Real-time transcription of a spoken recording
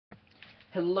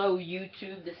Hello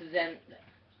YouTube, this is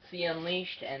MC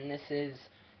Unleashed, and this is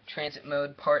Transit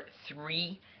Mode Part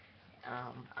 3.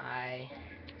 I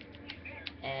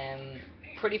am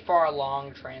pretty far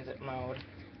along Transit Mode,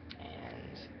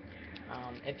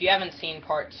 and if you haven't seen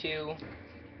Part 2,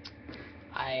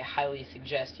 I highly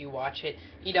suggest you watch it.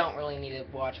 You don't really need to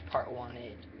watch Part 1,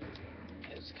 it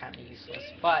was kind of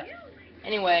useless. But,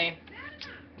 anyway,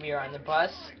 we are on the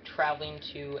bus, traveling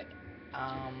to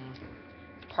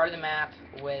part of the map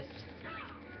with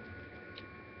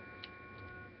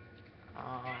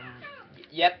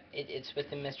yep, it's with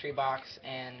the mystery box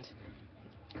and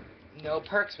no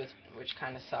perks, which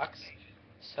kind of sucks.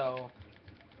 So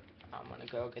I'm gonna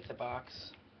go get the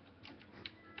box.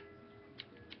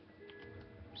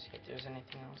 See if there's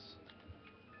anything else.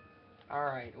 All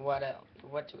right, what else?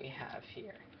 What do we have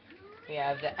here? We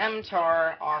have the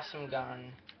MTAR awesome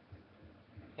gun.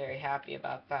 Very happy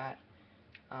about that.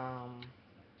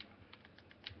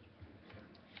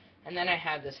 And then I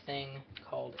have this thing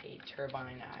called a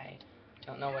turbine. I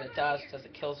don't know what it does. Does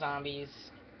it kill zombies?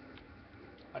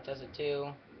 What does it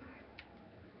do?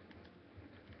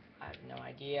 I have no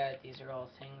idea. These are all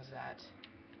things that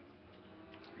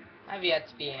have yet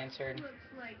to be answered. Looks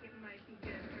like it might be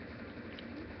good for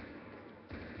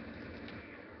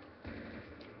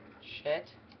Shit.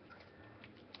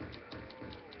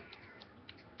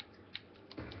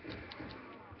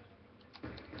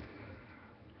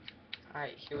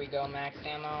 Alright, here we go, max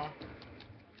ammo.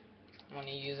 I'm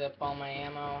gonna use up all my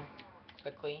ammo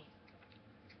quickly.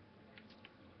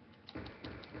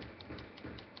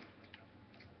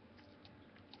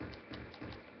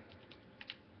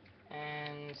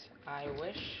 And I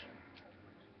wish...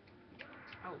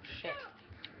 Oh, shit.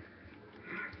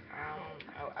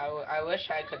 I wish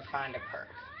I could find a perk,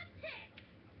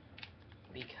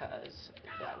 because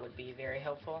that would be very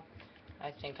helpful.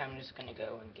 I think I'm just gonna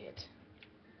go and get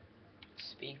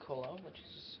Speed Cola, which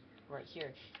is right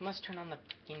here. You must turn on the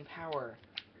fucking power.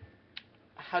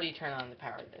 How do you turn on the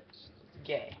power? That's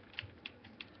gay.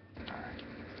 Alright.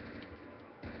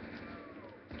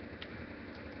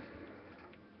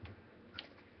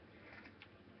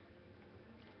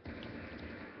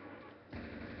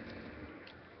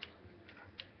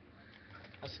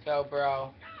 Let's go,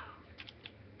 bro.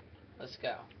 Let's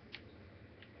go.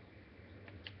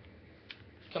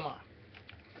 Come on.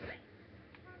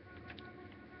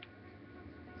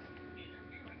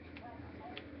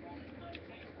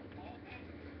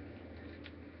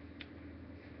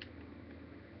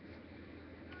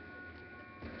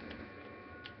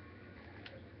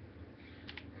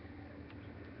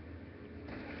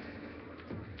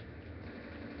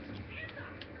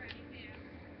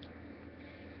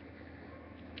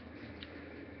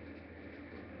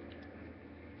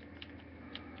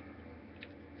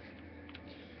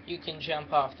 You can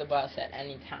jump off the bus at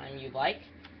any time you like.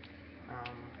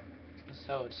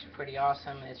 So it's pretty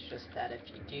awesome. It's just that if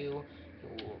you do, you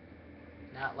will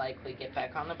not likely get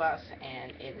back on the bus,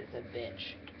 and it is a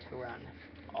bitch to run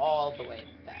all the way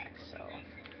back. So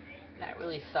that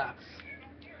really sucks.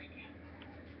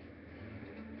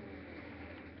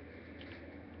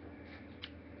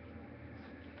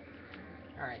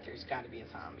 Alright, there's gotta be a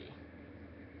zombie.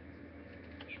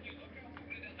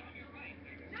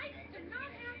 nice to not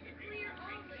have to clear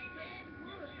all the dead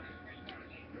wood.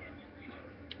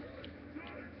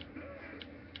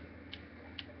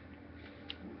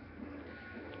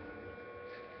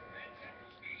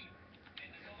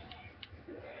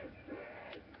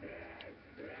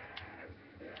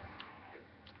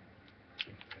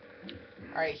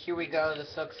 Alright, here we go.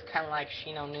 This looks kind of like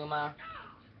Shino Numa.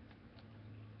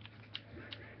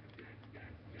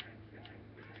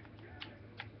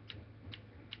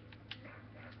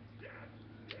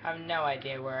 I have no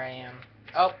idea where I am.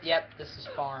 Oh, yep, this is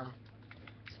farm.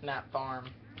 It's map farm.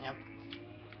 Yep.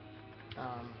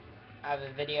 I have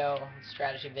a video,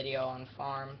 strategy video on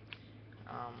farm.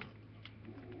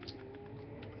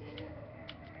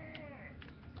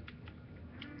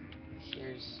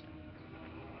 Here's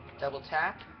double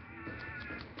tap.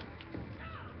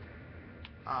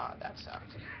 Ah, that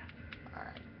sucked.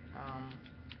 Alright.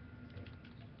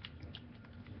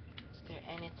 Is there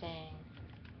anything?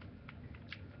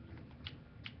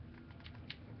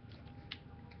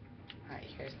 Alright,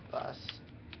 here's the bus.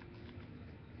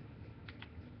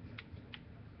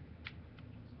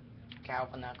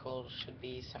 Galvanuckles should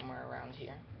be somewhere around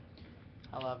here.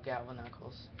 I love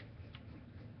Galvanuckles.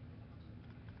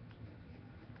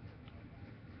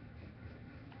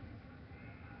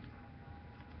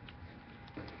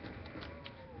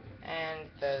 And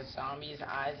the zombies'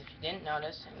 eyes, if you didn't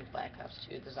notice, in Black Ops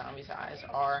 2, the zombies' eyes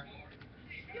are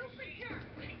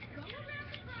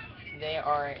they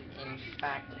are in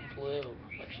fact blue,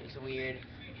 which is weird.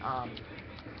 Um,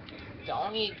 the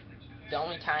only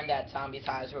time that zombies'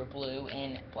 eyes were blue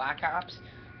in Black Ops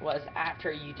was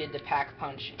after you did the pack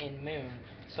punch in Moon.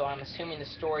 So I'm assuming the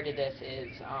story to this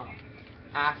is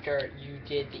after you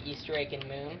did the Easter egg in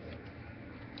Moon.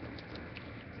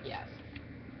 Yes.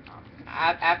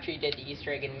 After you did the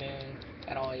Easter egg in Moon,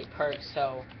 got all 8 perks.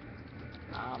 So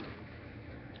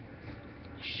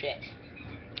shit.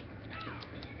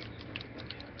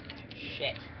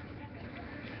 Shit.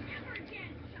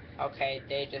 Okay,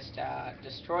 they just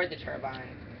destroyed the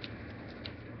turbine.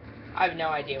 I have no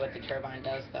idea what the turbine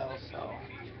does though, so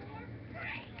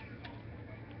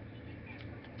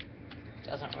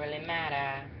doesn't really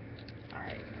matter.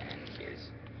 Alright, and here's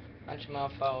a bunch of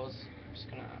mofos. I'm just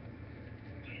gonna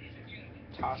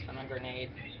toss them a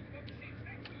grenade.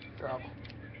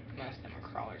 Most of them are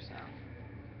crawlers now.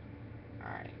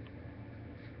 Alright.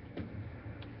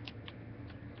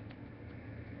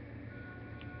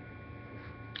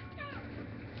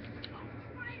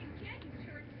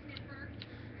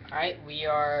 Alright, we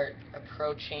are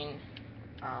approaching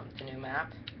the new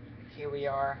map. Here we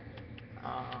are.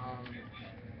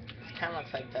 It kind of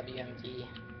looks like WMD.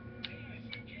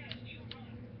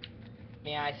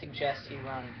 May I suggest you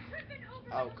run?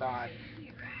 Oh god.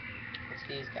 It's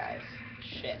these guys.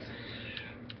 Shit.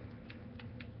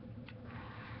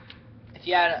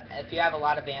 If you have a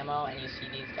lot of ammo and you see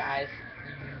these guys,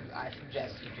 I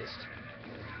suggest you just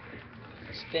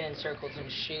spin in circles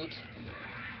and shoot.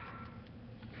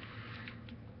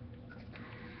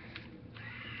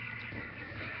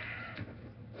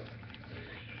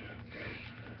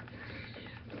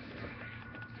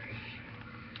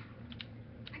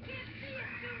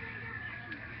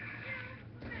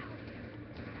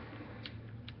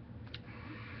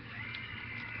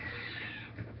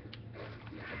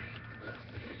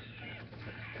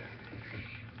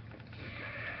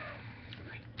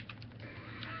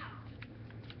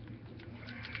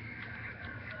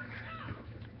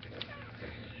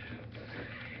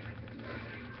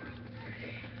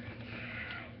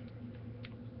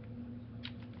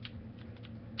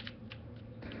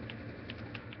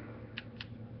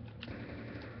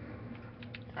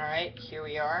 Alright, here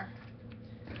we are.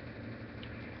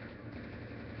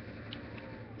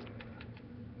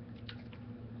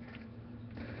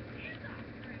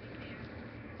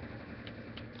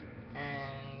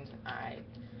 And I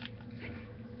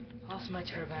lost my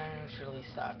turbine, which really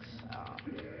sucks.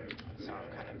 So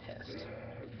I'm kind of pissed.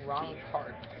 Wrong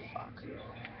part. Fuck.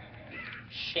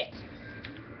 Shit.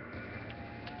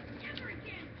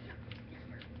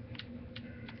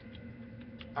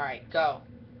 Alright, go.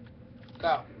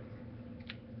 Go.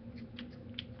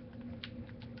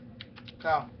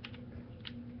 Go.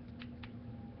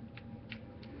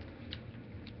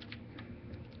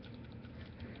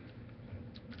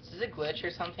 Is this a glitch or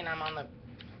something? I'm on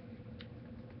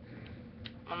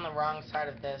the wrong side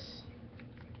of this.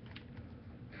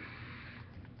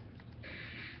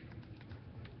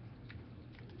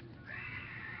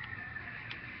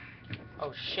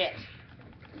 Oh shit.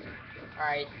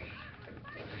 Alright.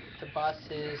 The bus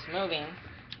is moving.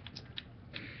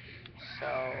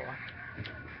 So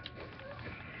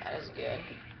that is good.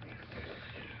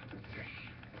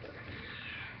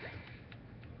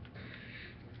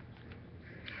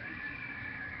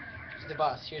 Here's the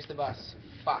bus. Here's the bus.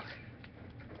 Fuck.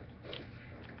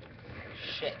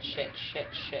 Shit, shit, shit,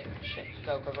 shit, shit.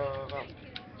 Go, go, go, go, go.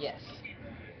 Yes.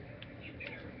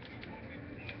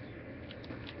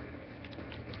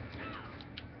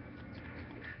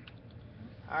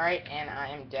 Alright, and I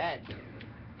am dead.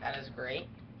 That is great.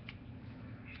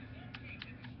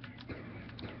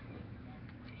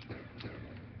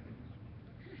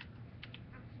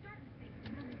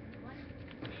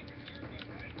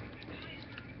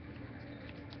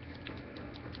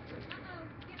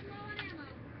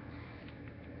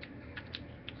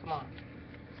 Come on.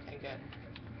 Okay, good.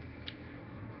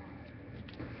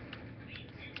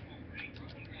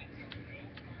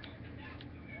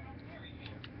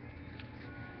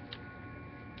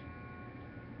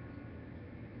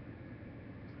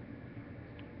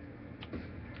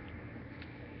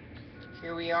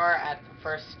 Here we are at the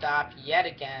first stop yet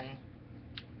again.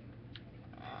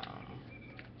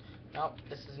 Nope,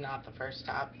 this is not the first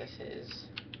stop. This is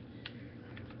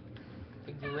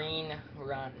the Green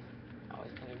Run. I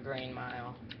always think of Green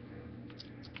Mile.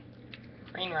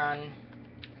 Green Run.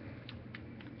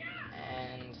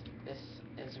 And this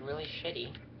is really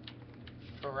shitty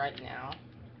for right now,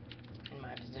 in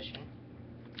my position.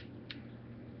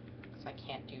 Because I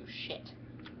can't do shit.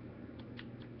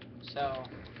 So,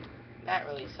 that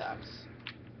really sucks.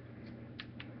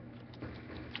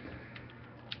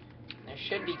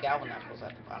 should be galvanacles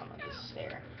at the bottom of this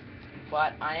stair.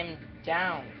 But I'm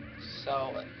down.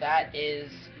 So that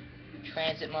is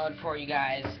transit mode for you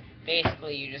guys.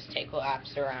 Basically, you just take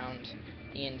laps around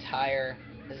the entire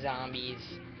zombies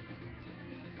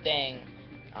thing.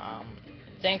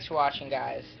 Thanks for watching,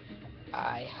 guys.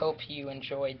 I hope you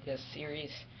enjoyed this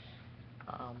series.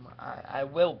 I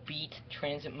will beat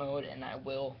transit mode, and I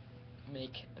will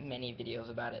make many videos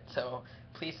about it. So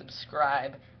please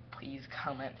subscribe. Please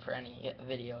comment for any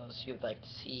videos you'd like to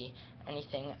see.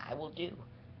 Anything I will do.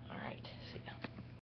 Alright, see ya.